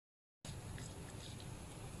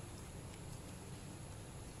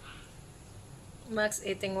Max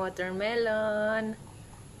eating watermelon.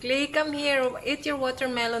 Clay, come here. Eat your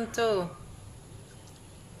watermelon too.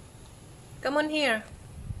 Come on here.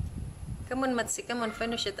 Come on, Matsi. Come on,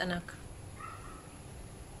 finish it, anak.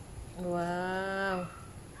 Wow.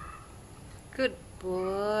 Good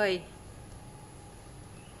boy.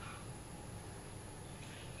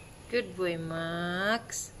 Good boy,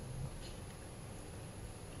 Max.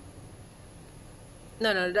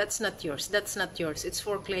 No, that's not yours. That's not yours. It's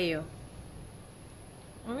for Cleo.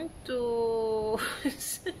 Oh,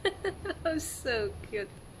 so cute.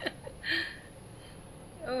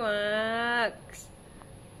 Max.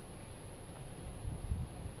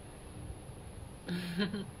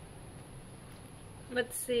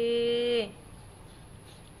 Let's see.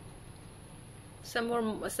 Some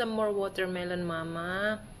more watermelon,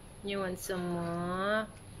 Mama. You want some more?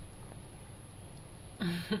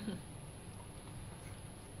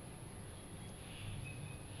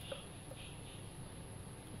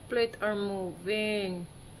 Plate are moving.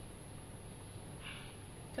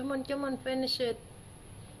 Come on, finish it.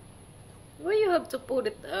 Why you have to put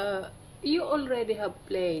it? You already have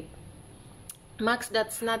plate. Max,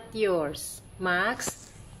 that's not yours.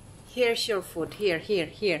 Max, here's your food. Here.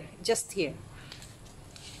 Just here.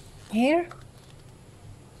 Here.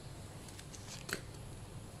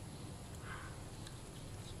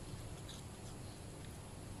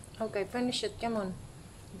 Okay, finish it. Come on.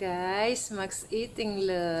 Guys, Max eating.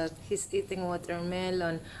 Look, he's eating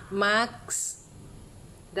watermelon. Max,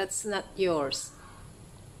 that's not yours.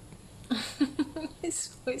 His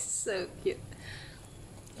voice is so cute.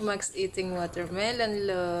 Max eating watermelon.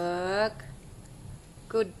 Look.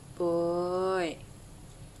 Good boy.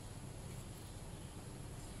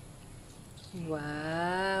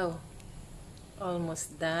 Wow.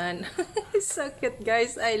 Almost done. It's so cute,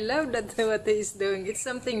 guys. I love that what he is doing. It's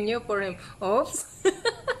something new for him. Oops.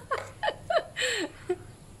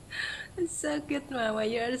 It's so cute, Mama.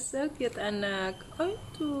 You are so cute, anak. Oh,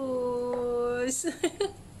 tus.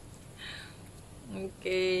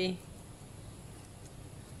 Okay.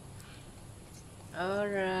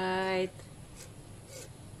 Alright.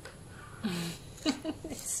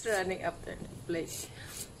 It's running after the plate.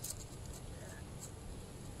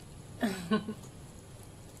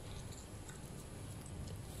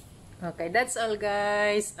 Okay, that's all,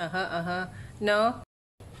 guys. No?